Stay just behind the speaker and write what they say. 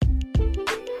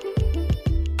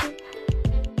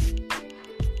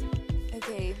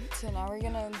we're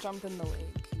gonna jump in the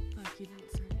lake. Fuck, you didn't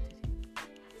start it, did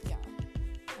you? Yeah.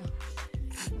 Oh.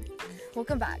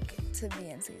 Welcome back to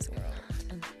BNC's world.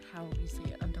 And how we see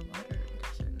it underwater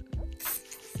edition.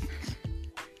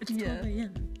 It's Yeah. 12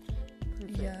 a.m.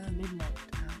 Perfect. Yeah. Midnight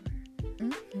hour.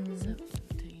 Mm-hmm. So,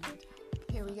 taking it.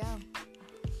 Here we go. I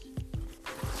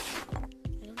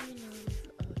don't even know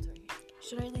if... Oh, it's right here.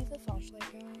 Should I leave the flashlight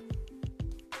going?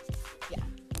 Yeah.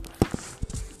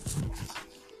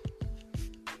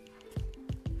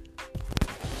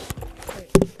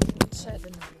 Wait. Shit.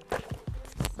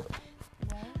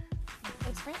 What?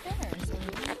 It's right there. So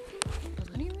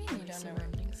what do you mean you don't know where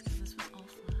it is? Because this was all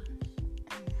flash.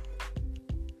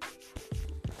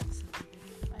 So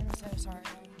I'm so sorry.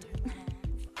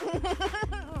 I'll turn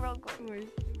that off. Real quick. Where's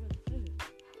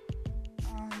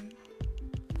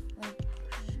Like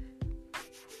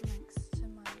next to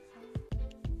my phone.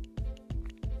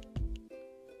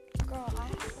 Girl, I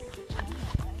have such a camera,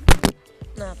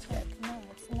 right? No, it's good.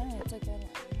 It's a good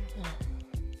one.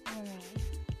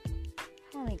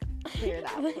 Let me clear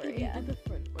that for You you. did the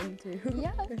front one too.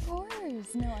 Yeah, of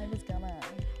course. No, I was gonna.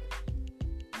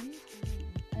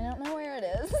 I don't know where it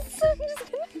is, so I'm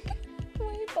just gonna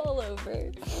wave all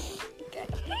over. Okay.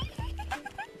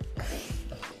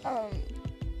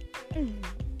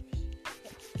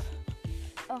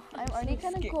 Oh, I'm already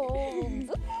kind of cold.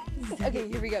 Okay,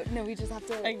 here we go. No, we just have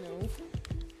to. I know.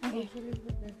 Okay. You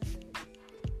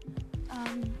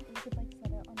You could like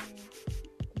set it on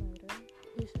the motor.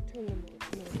 should turn the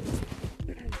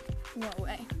motor. No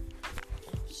way.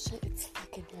 Shit, it's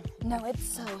fucking heavy. No,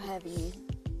 it's so heavy.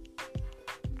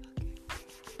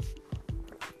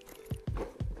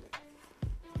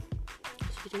 You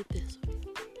should do it this way.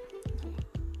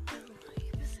 I don't like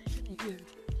position here.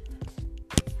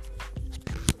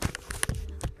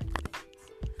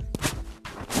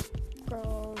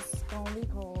 Girls, gonna be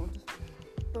cold.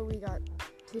 But we got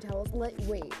 2 towels.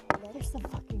 Wait. There's the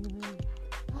fucking moon.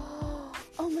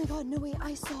 Oh my god, no wait,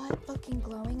 I saw it fucking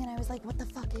glowing and I was like, what the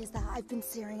fuck is that? I've been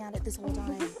staring at it this whole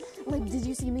time. Like, did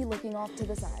you see me looking off to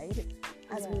the side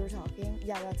as we were talking?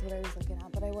 Yeah, that's what I was looking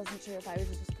at, but I wasn't sure if I was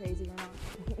just crazy or not.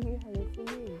 Yeah, that's the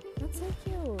moon. That's so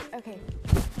cute. Okay.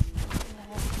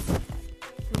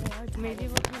 Maybe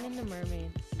we'll turn into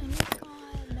mermaids. Oh my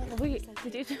god, no. Wait,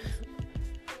 did you?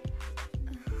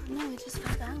 No, it just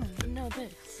fell down. No,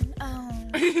 this. Oh.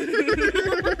 I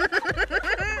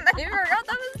forgot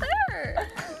that was there.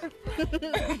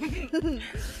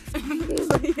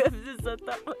 So you have to set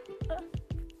that one up.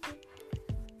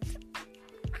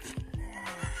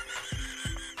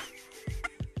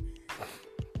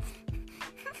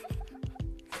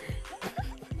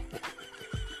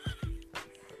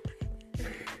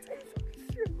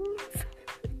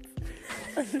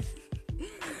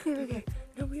 Okay.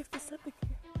 No, we have to set the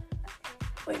camera.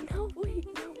 Wait, no, wait,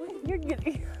 you're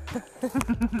getting.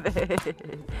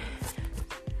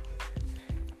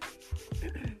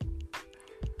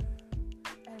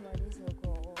 I'm already so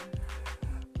cold.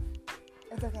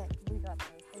 It's okay. We got this.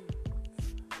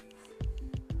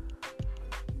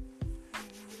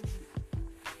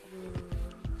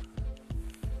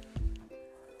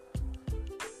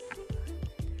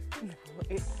 No,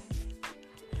 wait.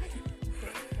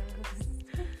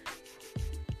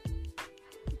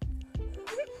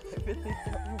 I really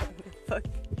don't want to fuck.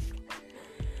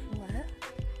 What?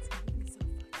 It's gonna be so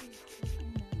fucking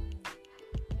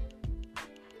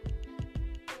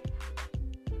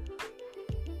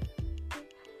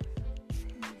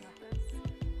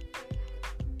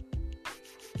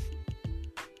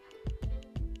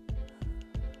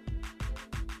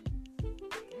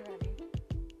You ready?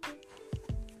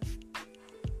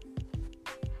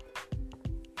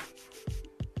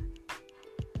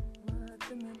 Look,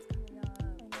 the moon's coming up.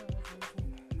 I know, that's amazing.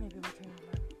 Maybe we'll turn it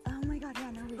on. Oh my god,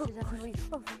 yeah, no, we should definitely.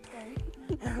 Oh, sorry.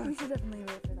 We should definitely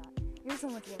wait for that. You're so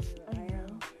much warmer than I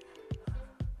am.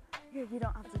 Here, you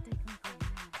don't have to take my phone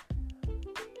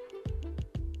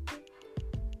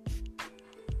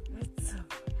now. It's so.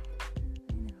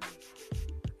 I know.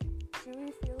 Should we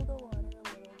feel the water a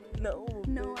little bit? No.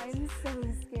 No, I'm so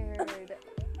scared.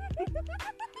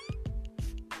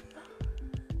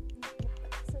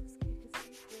 so scared to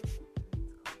see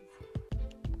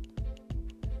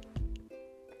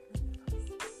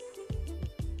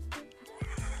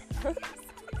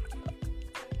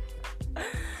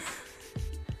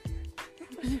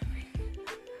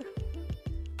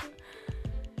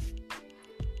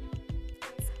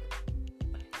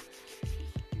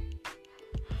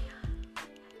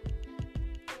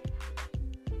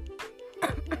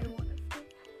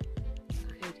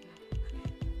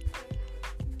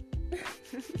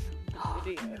Oh,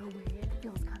 no way. It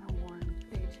feels kind of warm.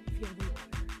 Bitch, feel the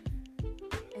water.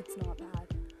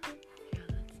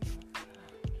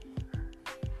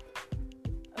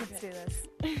 do this.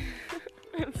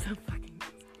 I'm so fucking.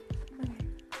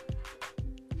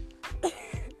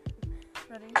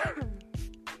 Ready?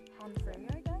 On three,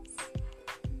 I guess.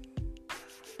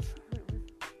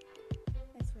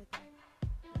 It's right there.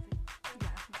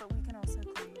 Yeah, but we can also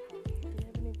climb the phone. Do you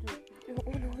have any group you don't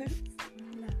want to lose?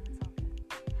 No, it's all good.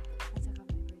 I took off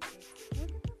my braces.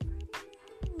 Look at the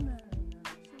pretty moon.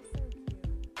 She's so cute.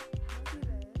 Love you,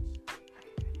 bitch.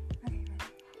 Okay, ready?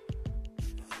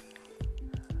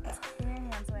 Give me your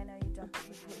hand so I know you jumped with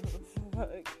me. Fuck.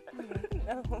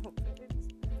 No, bitch.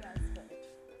 Yes, bitch.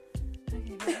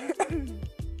 Okay, ready?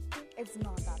 It's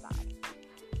not that bad.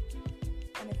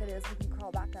 And if it is, we can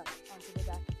crawl back up onto the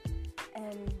deck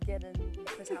and get in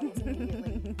the towels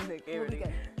immediately. Okay, We'll be ready?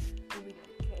 good. We'll be good.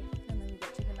 Okay. And then we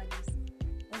get chicken nuggets.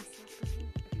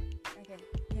 Okay,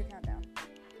 you count down.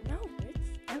 No, bitch.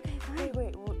 Okay, fine.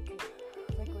 Wait, well, okay.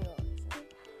 Like we all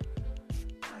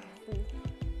Okay.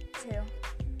 2.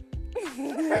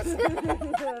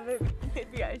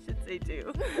 Maybe I should say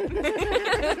 2.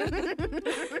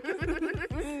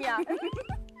 Yeah.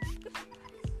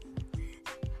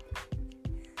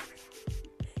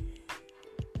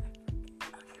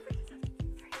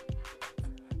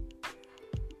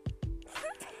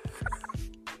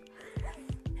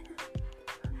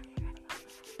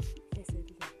 Okay, say it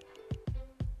again.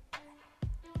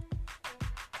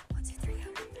 1, 2, 3, go.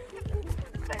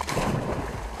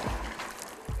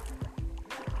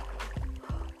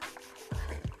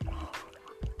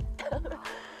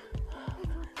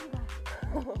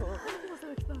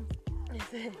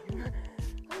 Listen.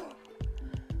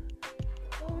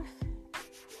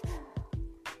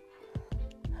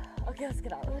 Okay, let's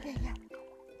get out. Okay, yeah.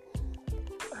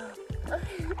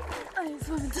 I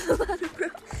swam into the ladder, bro.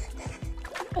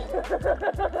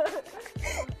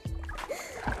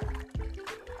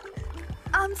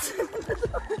 I'm swimming into the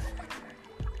ladder.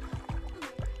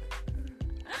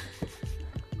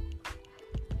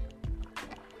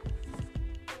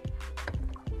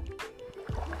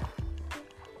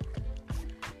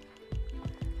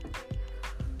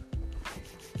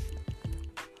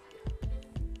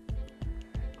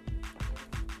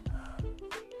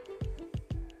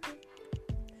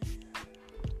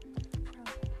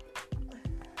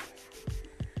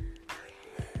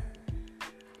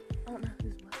 I don't know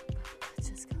who's what, but let's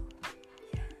just go.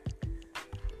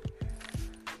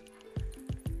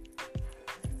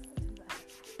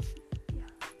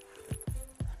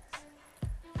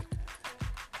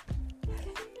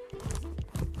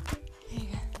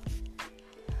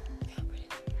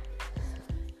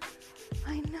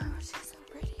 I know, she's so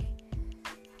pretty.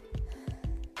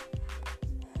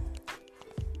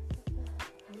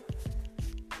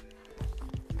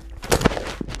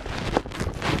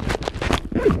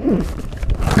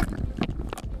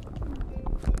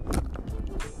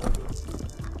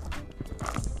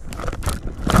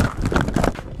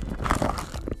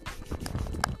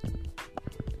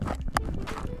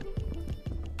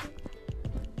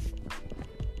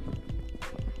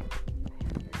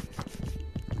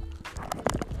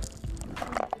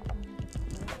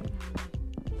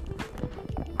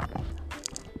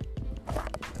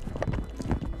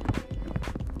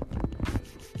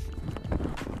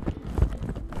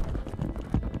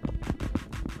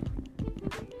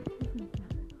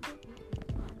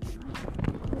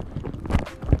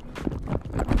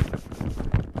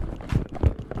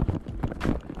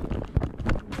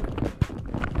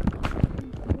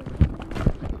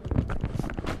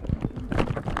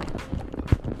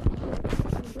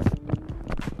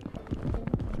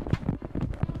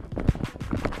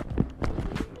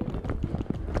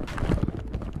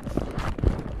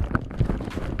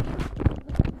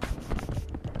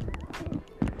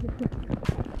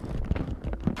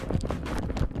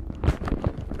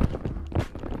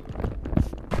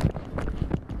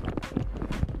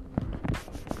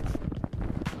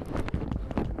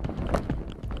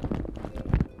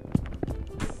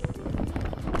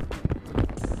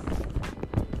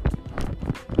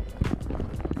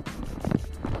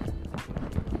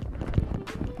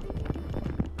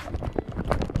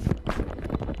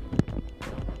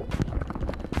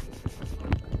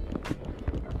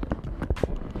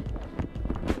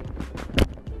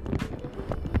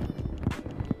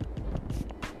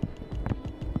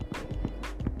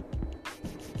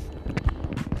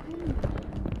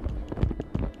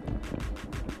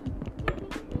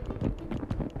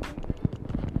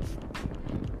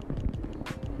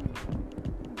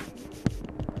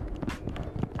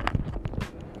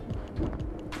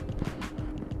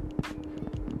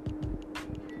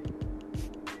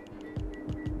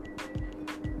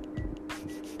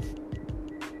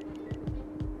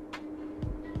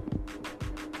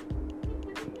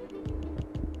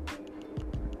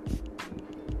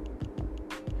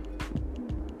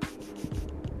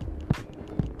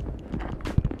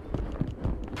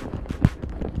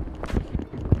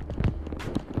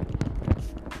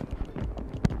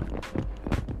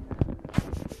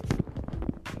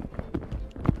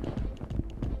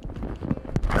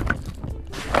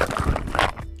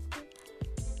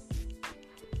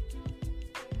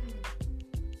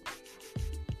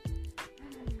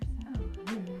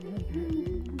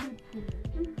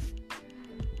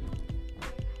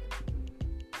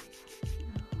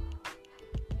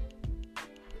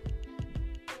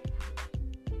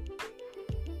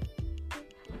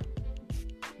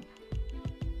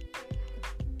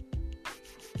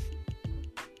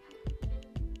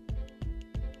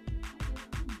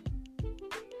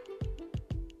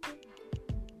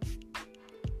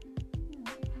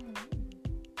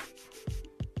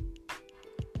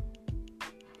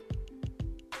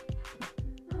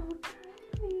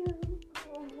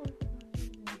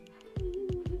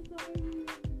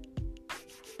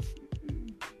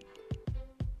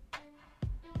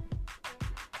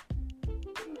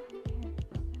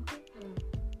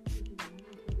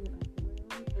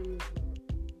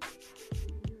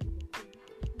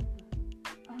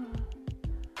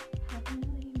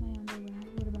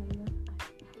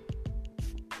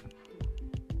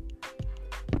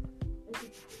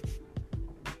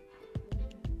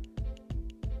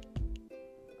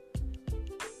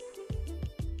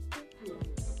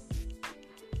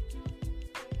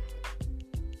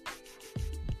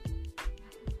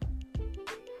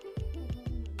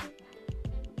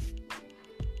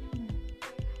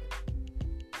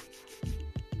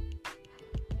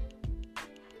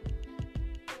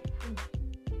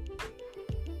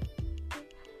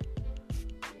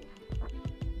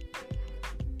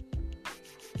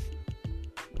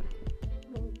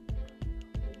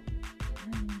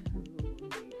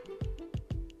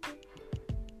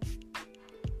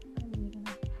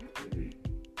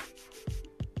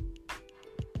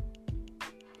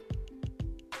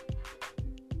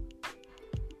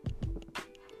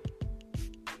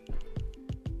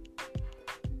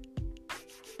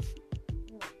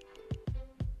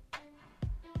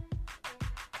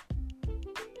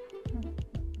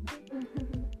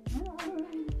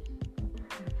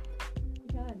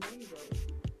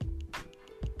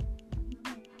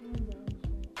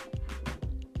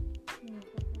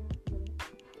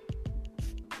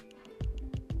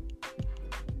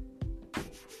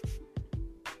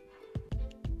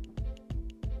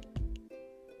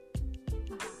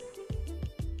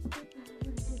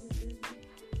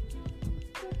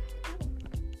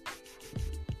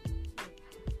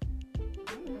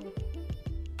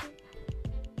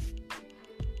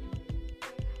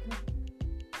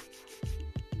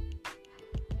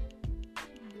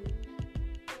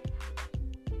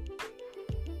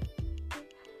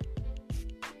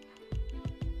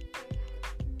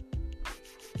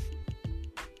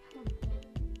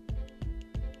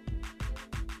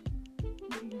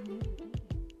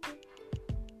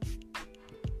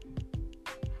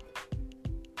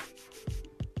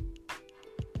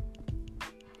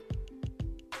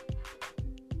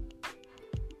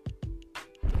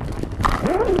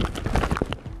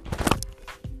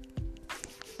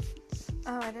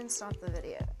 Oh, I didn't stop the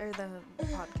video or the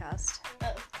podcast.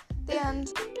 Oh. The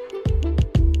end.